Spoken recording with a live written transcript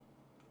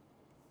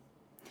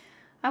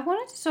I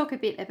wanted to talk a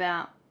bit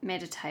about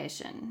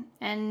meditation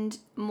and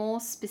more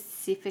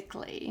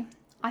specifically,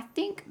 I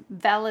think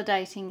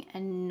validating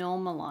and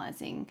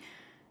normalizing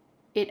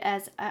it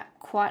as a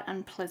quite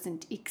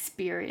unpleasant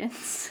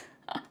experience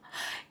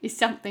is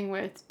something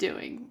worth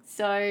doing.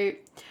 So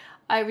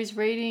I was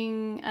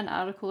reading an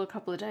article a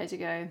couple of days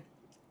ago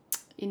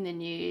in the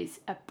news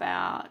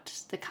about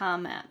the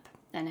Calm app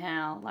and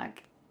how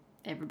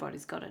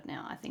everybody's got it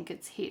now. I think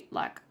it's hit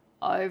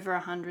over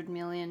 100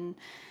 million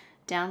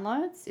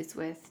downloads. It's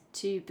worth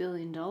 $2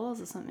 billion or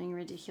something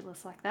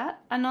ridiculous like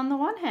that. And on the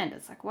one hand,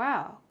 it's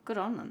wow, good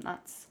on them.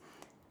 That's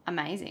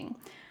amazing.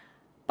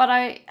 But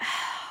I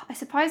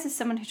suppose as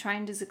someone who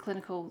trained as a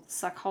clinical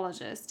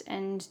psychologist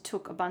and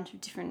took a bunch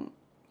of different,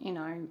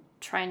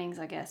 trainings,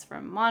 I guess,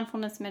 from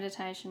mindfulness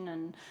meditation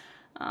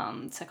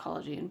and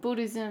psychology and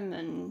Buddhism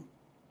and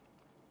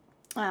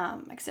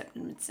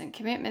acceptance and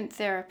commitment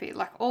therapy,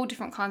 all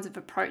different kinds of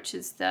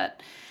approaches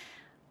that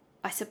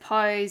I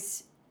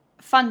suppose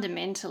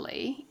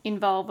fundamentally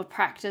involve a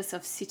practice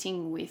of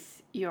sitting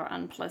with your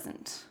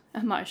unpleasant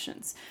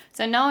emotions.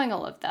 So knowing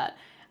all of that,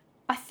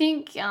 I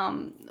think,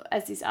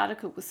 as this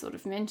article was sort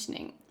of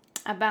mentioning,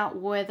 about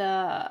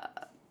whether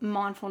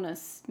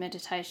mindfulness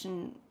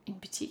meditation in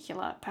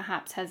particular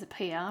perhaps has a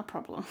PR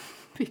problem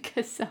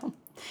because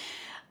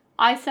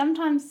I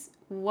sometimes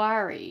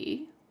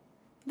worry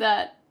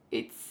that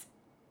it's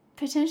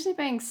potentially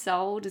being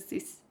sold as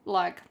this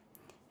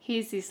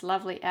here's this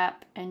lovely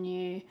app and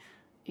you're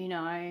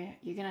going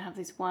to have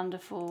this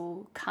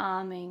wonderful,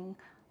 calming,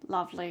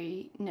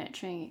 lovely,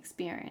 nurturing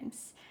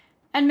experience.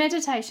 And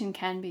meditation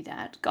can be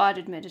that.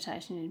 Guided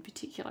meditation in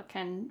particular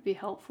can be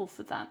helpful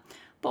for that.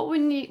 But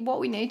what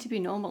we need to be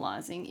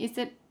normalizing is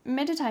that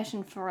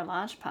meditation for a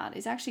large part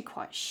is actually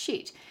quite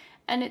shit.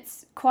 And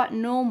it's quite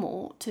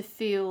normal to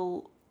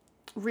feel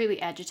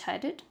really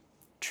agitated,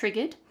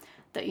 triggered,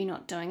 that you're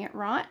not doing it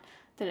right,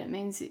 that it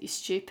means that you're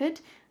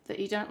stupid, that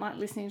you don't like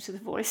listening to the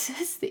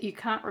voices, that you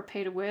can't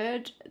repeat a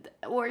word,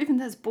 or even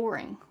that's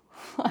boring.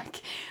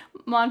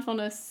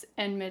 Mindfulness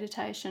and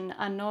meditation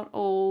are not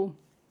all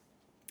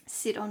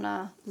sit on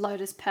a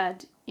lotus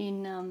pad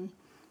in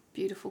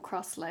beautiful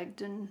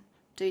cross-legged and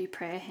do your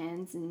prayer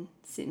hands and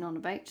sitting on a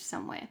beach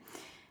somewhere.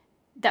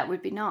 That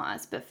would be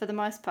nice, but for the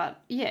most part,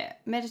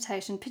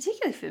 meditation,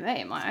 particularly for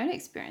me in my own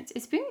experience,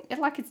 it's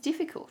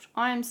difficult.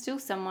 I am still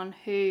someone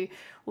who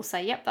will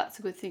say, yep, that's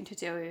a good thing to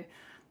do.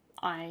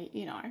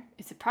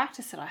 It's a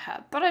practice that I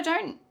have, but I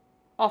don't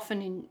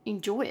often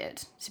enjoy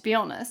it, to be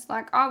honest.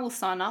 I will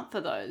sign up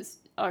for those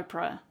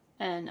Oprah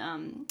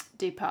and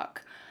Deepak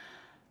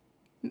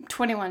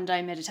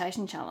 21-day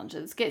meditation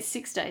challenges, get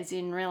 6 days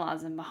in,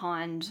 realise I'm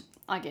behind,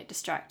 I get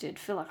distracted,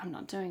 feel like I'm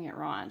not doing it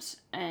right,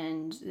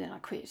 and then I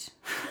quit.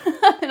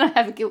 And I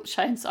have a guilt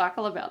shame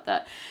cycle about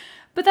that.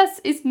 But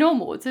it's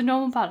normal. It's a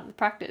normal part of the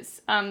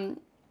practice.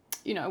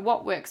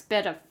 What works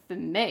better for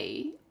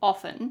me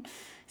often,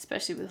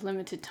 especially with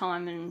limited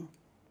time and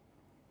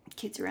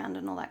kids around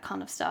and all that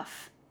kind of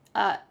stuff,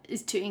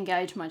 is to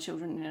engage my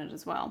children in it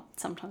as well.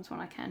 Sometimes when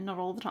I can, not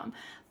all the time.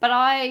 But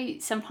I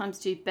sometimes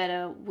do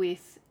better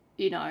with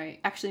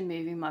actually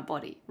moving my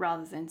body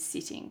rather than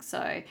sitting.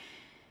 So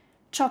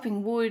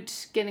chopping wood,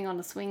 getting on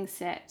a swing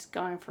set,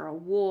 going for a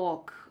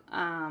walk,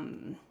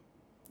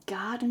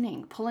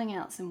 gardening, pulling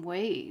out some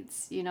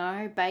weeds,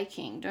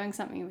 baking, doing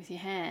something with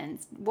your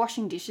hands,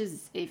 washing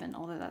dishes even,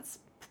 although that's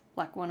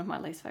one of my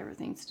least favorite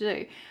things to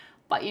do.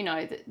 But,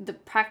 the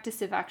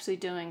practice of actually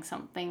doing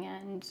something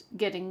and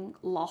getting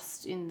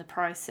lost in the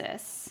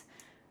process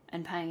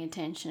and paying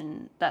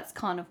attention, that's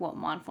kind of what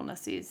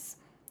mindfulness is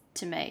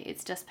to me.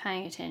 It's just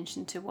paying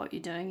attention to what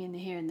you're doing in the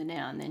here and the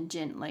now and then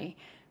gently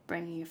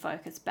bringing your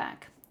focus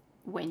back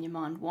when your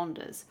mind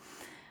wanders.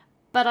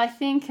 But I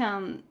think,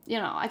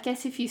 I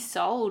guess if you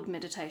sold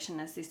meditation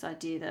as this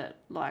idea that,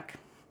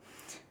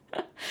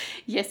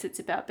 yes, it's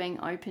about being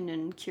open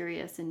and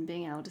curious and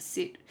being able to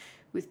sit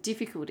with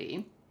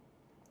difficulty,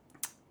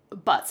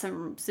 but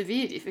some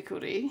severe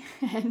difficulty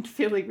and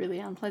feeling really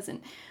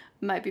unpleasant,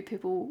 maybe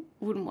people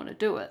wouldn't want to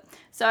do it.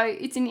 So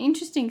it's an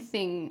interesting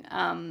thing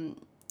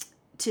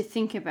to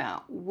think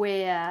about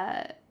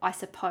where I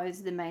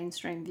suppose the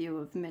mainstream view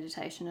of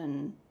meditation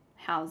and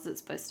how is it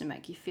supposed to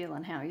make you feel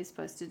and how you're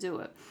supposed to do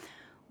it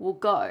will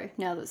go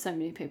now that so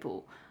many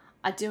people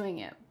are doing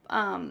it.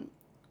 And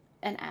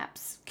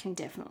apps can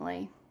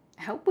definitely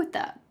help with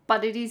that.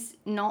 But it is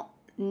not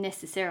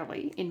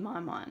necessarily, in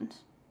my mind,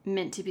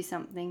 meant to be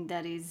something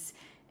that is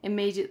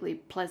immediately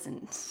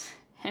pleasant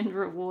and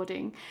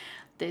rewarding.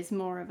 There's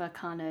more of a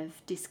kind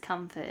of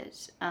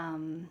discomfort,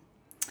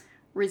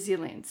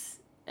 resilience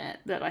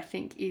that I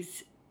think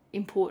is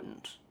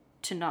important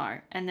to know.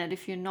 And that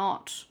if you're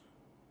not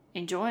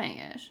enjoying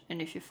it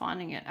and if you're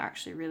finding it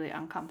actually really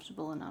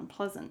uncomfortable and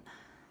unpleasant,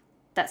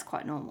 that's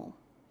quite normal.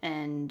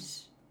 And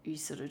you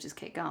sort of just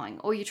keep going.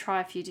 Or you try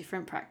a few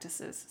different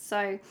practices.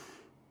 So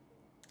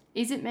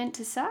is it meant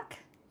to suck?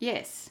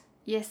 Yes.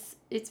 Yes,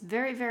 it's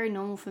very, very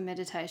normal for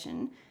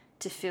meditation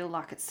to feel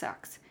like it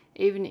sucks.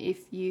 Even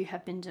if you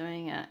have been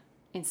doing it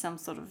in some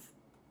sort of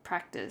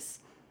practice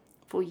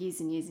for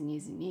years and years and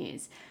years and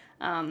years.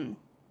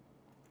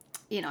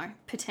 You know,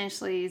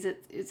 potentially is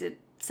it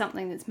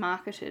something that's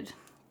marketed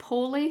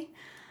poorly?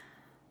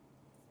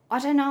 I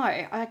don't know.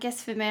 I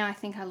guess for me, I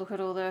think I look at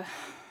all the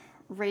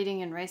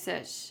reading and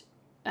research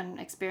and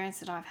experience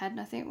that I've had, and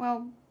I think,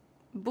 well,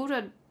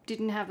 Buddha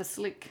didn't have a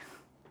slick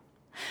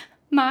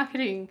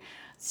marketing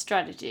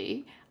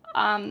strategy.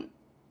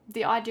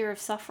 The idea of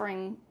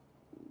suffering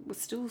was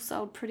still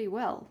sold pretty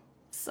well.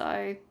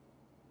 So,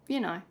 you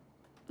know,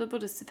 the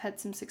Buddhists have had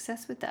some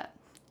success with that,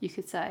 you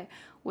could say,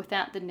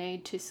 without the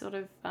need to sort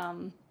of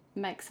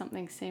make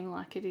something seem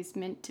like it is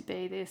meant to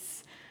be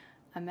this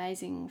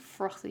amazing,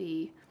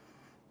 frothy,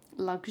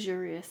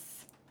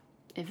 luxurious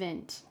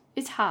event.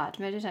 It's hard.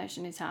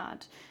 Meditation is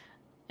hard,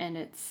 and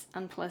it's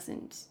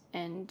unpleasant,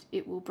 and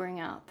it will bring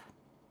up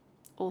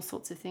all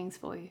sorts of things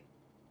for you.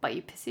 But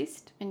you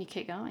persist and you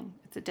keep going.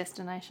 It's a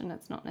destination.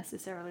 It's not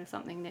necessarily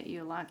something that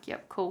you're like,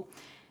 yep, cool,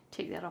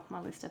 tick that off my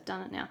list, I've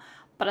done it now.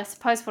 But I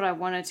suppose what I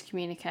wanted to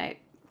communicate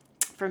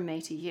from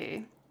me to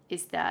you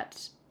is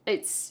that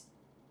it's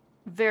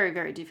very,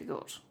 very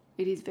difficult.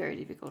 It is very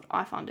difficult.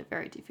 I find it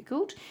very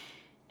difficult.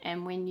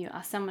 And when you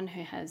are someone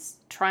who has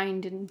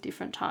trained in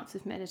different types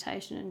of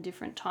meditation and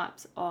different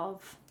types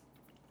of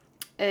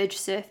urge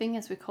surfing,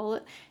 as we call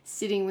it,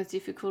 sitting with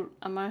difficult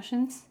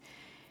emotions,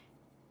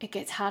 it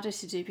gets harder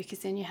to do, because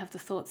then you have the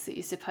thoughts that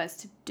you're supposed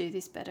to do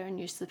this better and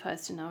you're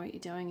supposed to know what you're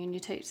doing, and you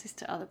teach this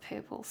to other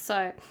people.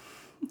 So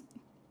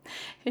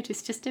it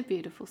is just a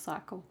beautiful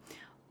cycle.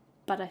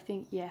 But I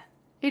think, yeah,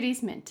 it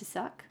is meant to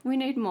suck. We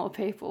need more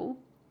people,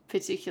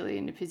 particularly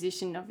in a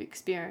position of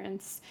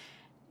experience,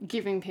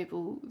 giving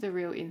people the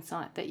real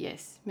insight that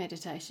yes,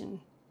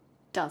 meditation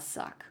does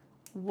suck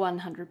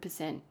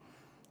 100%,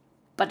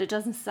 but it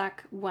doesn't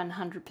suck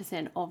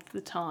 100% of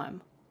the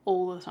time,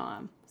 all the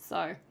time.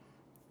 So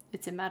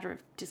it's a matter of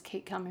just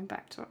keep coming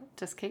back to it,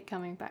 just keep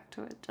coming back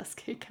to it, just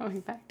keep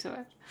coming back to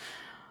it.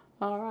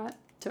 All right,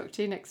 talk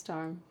to you next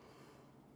time.